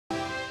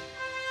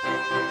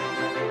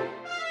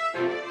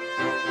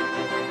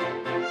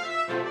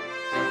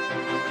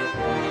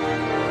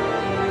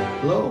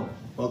Hello,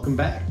 welcome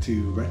back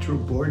to Retro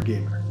Board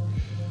Gamer.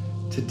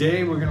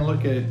 Today we're going to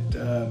look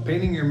at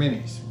painting your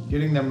minis,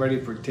 getting them ready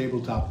for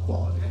tabletop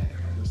quality.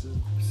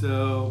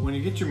 So when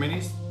you get your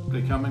minis,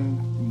 they come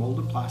in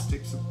molded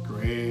plastics of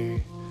gray,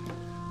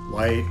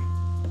 white.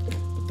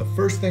 But the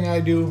first thing I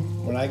do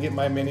when I get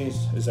my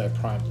minis is I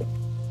prime them.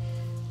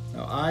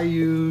 Now I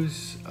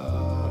use,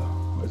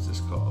 what's this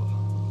called?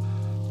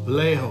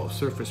 Vallejo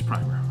surface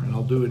primer, and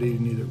I'll do it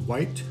in either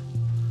white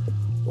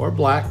or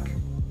black.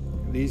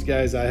 These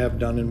guys I have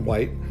done in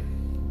white.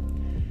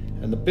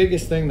 And the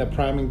biggest thing that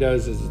priming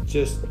does is it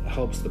just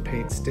helps the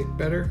paint stick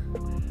better.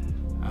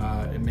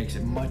 It makes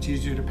it much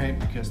easier to paint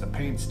because the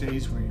paint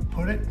stays where you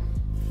put it.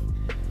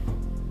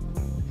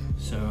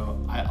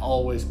 So I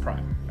always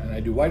prime, and I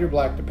do white or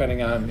black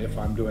depending on if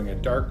I'm doing a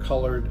dark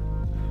colored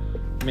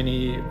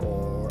mini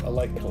or a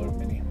light colored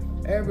mini.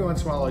 Every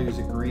once in a while I'll use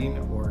a green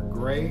or a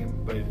gray,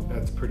 but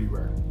that's pretty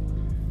rare.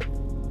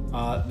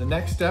 The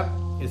next step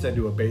is I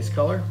do a base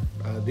color.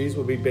 These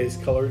will be base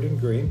colored in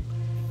green.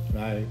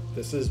 And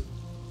this is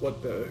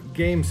what the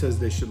game says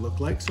they should look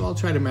like, so I'll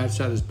try to match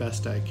that as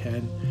best I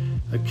can.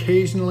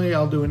 Occasionally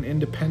I'll do an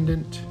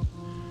independent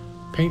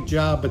paint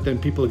job, but then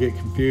people get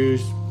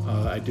confused.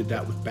 I did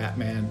that with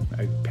Batman.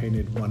 I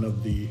painted one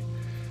of the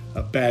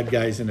bad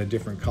guys in a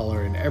different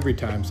color, and every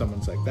time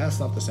someone's like, that's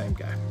not the same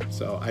guy.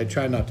 So I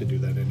try not to do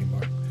that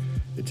anymore.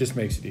 It just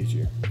makes it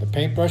easier. The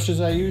paint brushes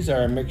I use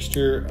are a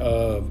mixture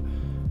of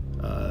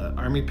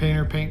Army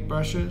Painter paint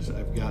brushes.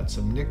 I've got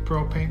some Nick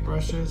Pro paint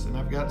brushes, and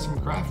I've got some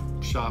Craft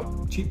Shop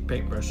cheap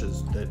paint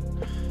brushes that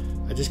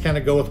I just kind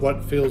of go with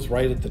what feels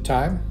right at the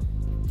time.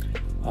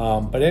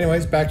 But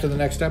anyways, back to the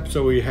next step.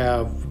 So we've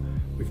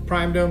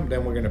primed them,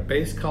 then we're gonna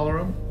base color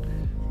them.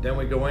 Then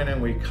we go in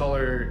and we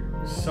color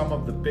some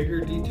of the bigger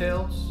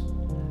details.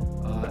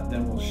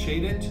 Then we'll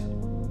shade it.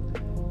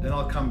 Then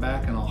I'll come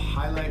back and I'll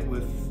highlight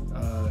with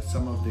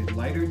some of the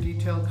lighter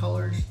detail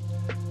colors.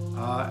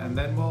 And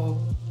then we'll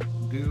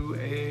do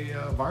a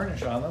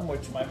varnish on them,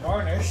 which my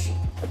varnish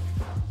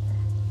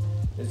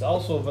is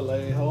also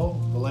Vallejo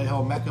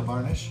Mecha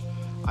varnish.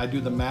 I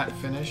do the matte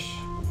finish,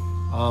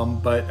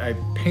 but I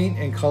paint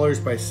in colors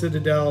by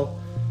Citadel.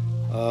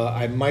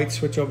 I might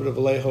switch over to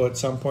Vallejo at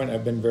some point.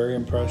 I've been very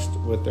impressed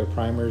with their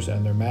primers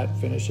and their matte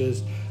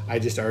finishes. I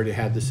just already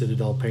had the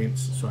Citadel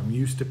paints, so I'm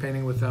used to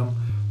painting with them,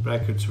 but I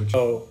could switch.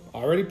 So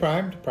already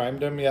primed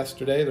them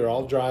yesterday. They're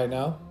all dry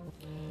now.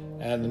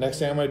 And the next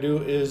thing I'm gonna do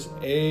is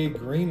a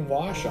green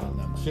wash on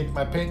them. Shake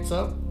my paints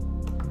up.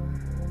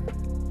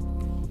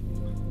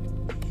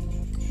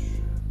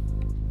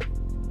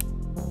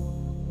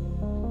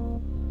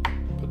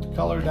 Put the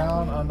color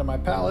down onto my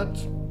palette.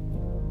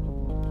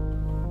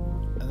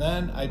 And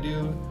then I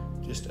do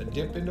just a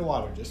dip into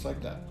water, just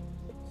like that.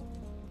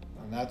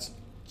 And that's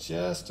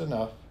just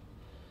enough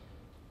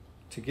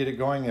to get it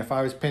going. If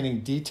I was painting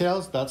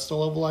details, that's the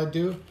level I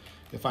do.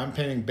 If I'm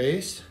painting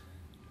base,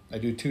 I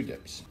do 2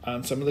 dips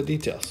on some of the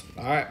details.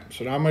 All right,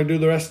 so now I'm gonna do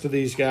the rest of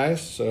these guys,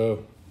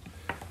 so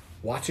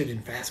watch it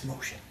in fast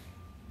motion.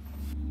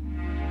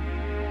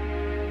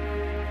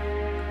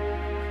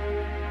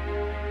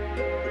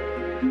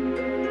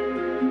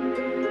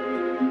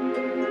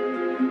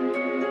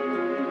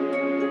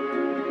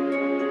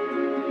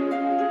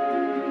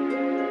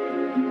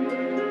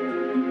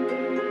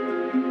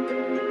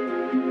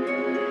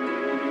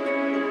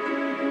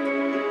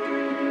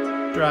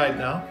 Dried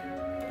now.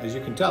 As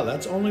you can tell,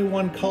 that's only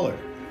one color,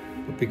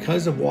 but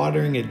because of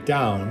watering it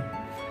down,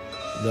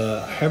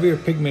 the heavier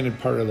pigmented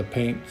part of the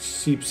paint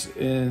seeps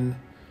in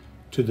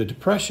to the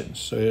depressions.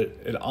 So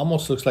it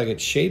almost looks like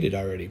it's shaded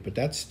already, but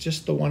that's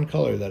just the one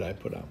color that I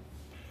put on,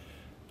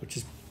 which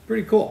is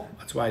pretty cool.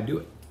 That's why I do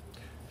it.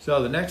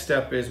 So the next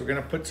step is we're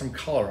gonna put some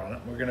color on it.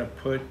 We're gonna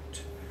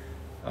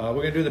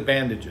do the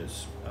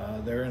bandages.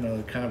 They're in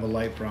a kind of a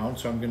light brown,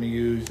 so I'm gonna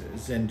use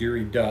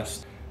Zandiri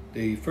Dust.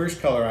 The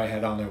first color I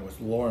had on there was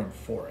Lauren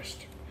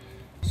Forest.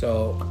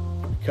 So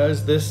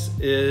because this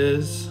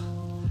is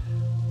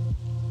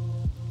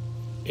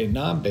a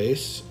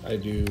non-base, I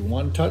do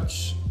 1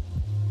 touch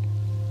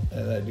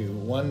and I do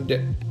 1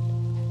 dip.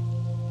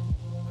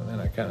 And then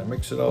I kind of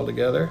mix it all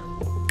together.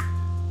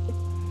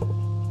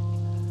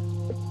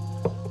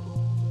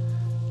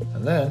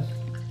 And then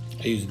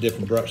I use a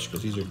different brush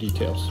because these are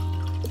details.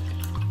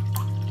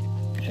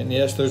 And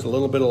yes, there's a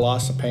little bit of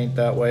loss of paint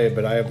that way,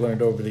 but I have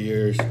learned over the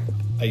years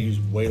I use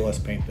way less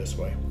paint this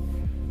way.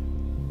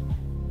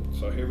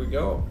 So here we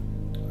go.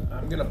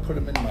 I'm gonna put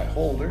him in my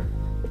holder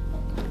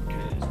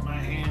because my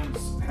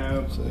hands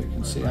have, so you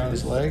can see on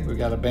his leg, we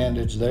got a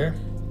bandage there.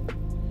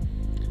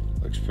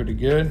 Looks pretty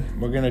good.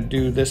 We're gonna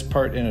do this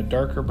part in a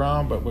darker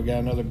brown, but we got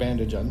another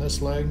bandage on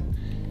this leg.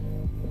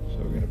 So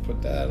we're gonna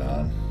put that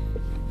on.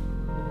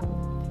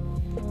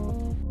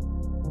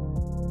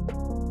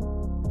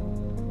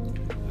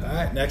 All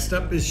right, next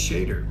up is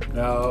shader.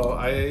 Now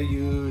I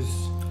use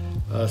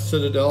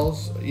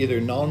Citadel's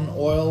either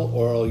non-oil,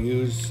 or I'll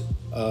use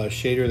a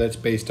shader that's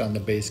based on the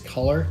base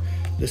color.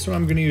 This one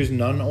I'm going to use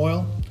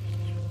non-oil.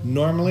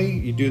 Normally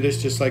you do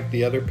this just like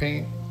the other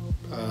paint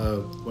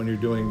when you're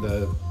doing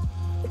the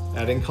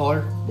adding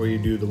color where you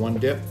do the one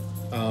dip.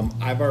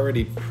 I've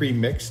already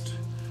pre-mixed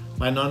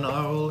my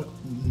non-oil.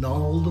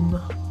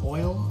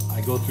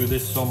 I go through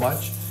this so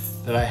much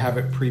that I have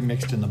it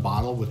pre-mixed in the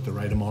bottle with the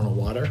right amount of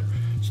water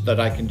so that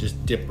I can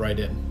just dip right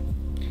in.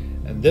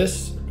 And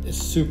this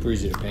is super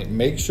easy to paint.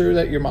 Make sure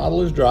that your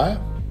model is dry.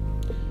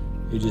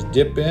 You just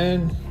dip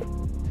in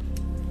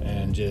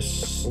and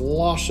just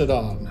slosh it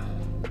on.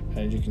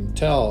 And you can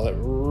tell it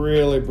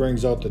really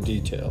brings out the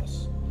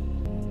details.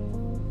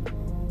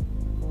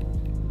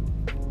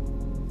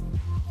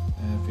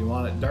 And if you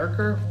want it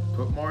darker,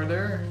 put more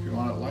there. If you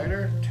want it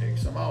lighter, take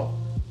some out.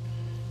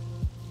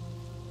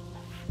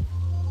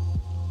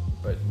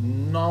 But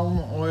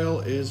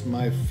non-oil is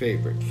my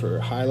favorite for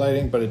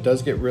highlighting, but it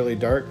does get really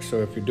dark. So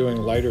if you're doing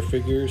lighter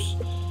figures,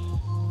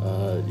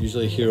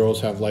 usually heroes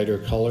have lighter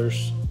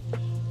colors.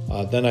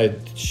 Then I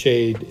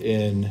shade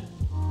in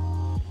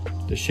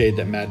the shade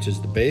that matches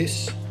the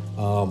base.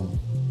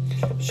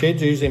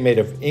 Shades are usually made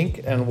of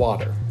ink and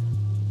water.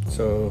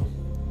 So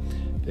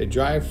they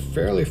dry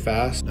fairly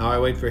fast. Now I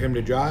wait for him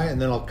to dry,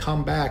 and then I'll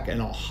come back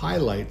and I'll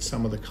highlight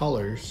some of the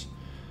colors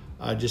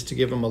just to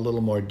give them a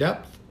little more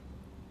depth.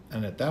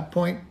 And at that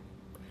point,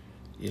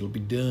 it'll be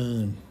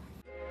done.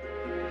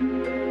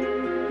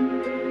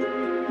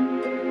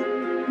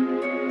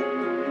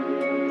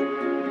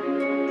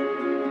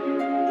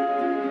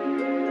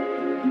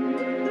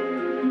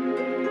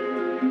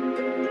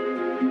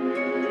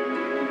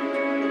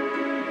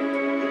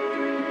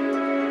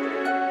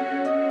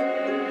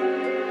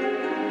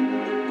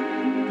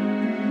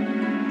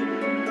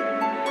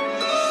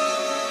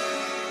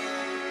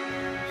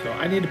 So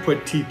I need to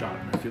put teeth on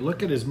him. If you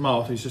look at his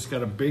mouth, he's just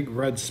got a big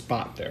red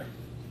spot there.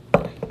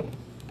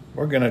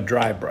 We're gonna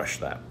dry brush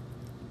that.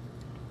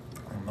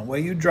 And the way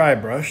you dry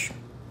brush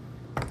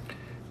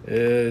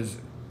is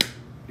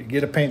you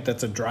get a paint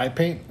that's a dry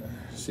paint.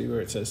 See where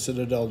it says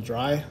Citadel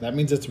Dry? That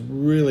means it's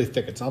really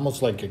thick. It's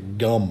almost like a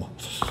gum.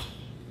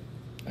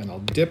 And I'll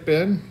dip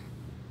in.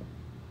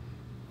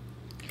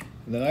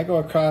 And then I go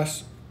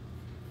across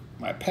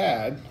my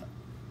pad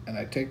and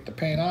I take the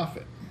paint off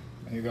it.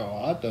 And you go,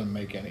 well, that doesn't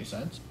make any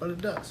sense, but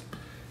it does.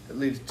 It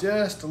leaves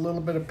just a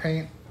little bit of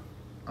paint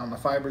on the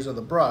fibers of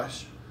the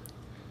brush,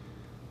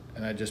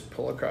 and I just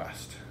pull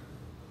across.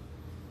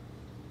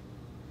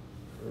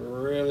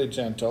 Really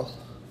gentle.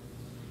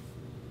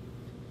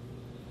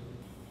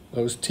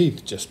 Those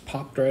teeth just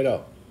popped right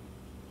out.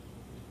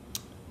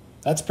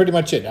 That's pretty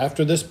much it.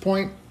 After this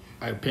point,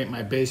 I paint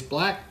my base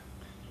black,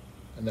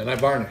 and then I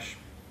varnish.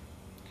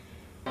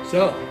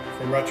 So,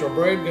 from Retro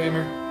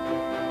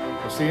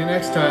BoardGamer, we'll see you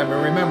next time,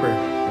 and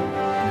remember,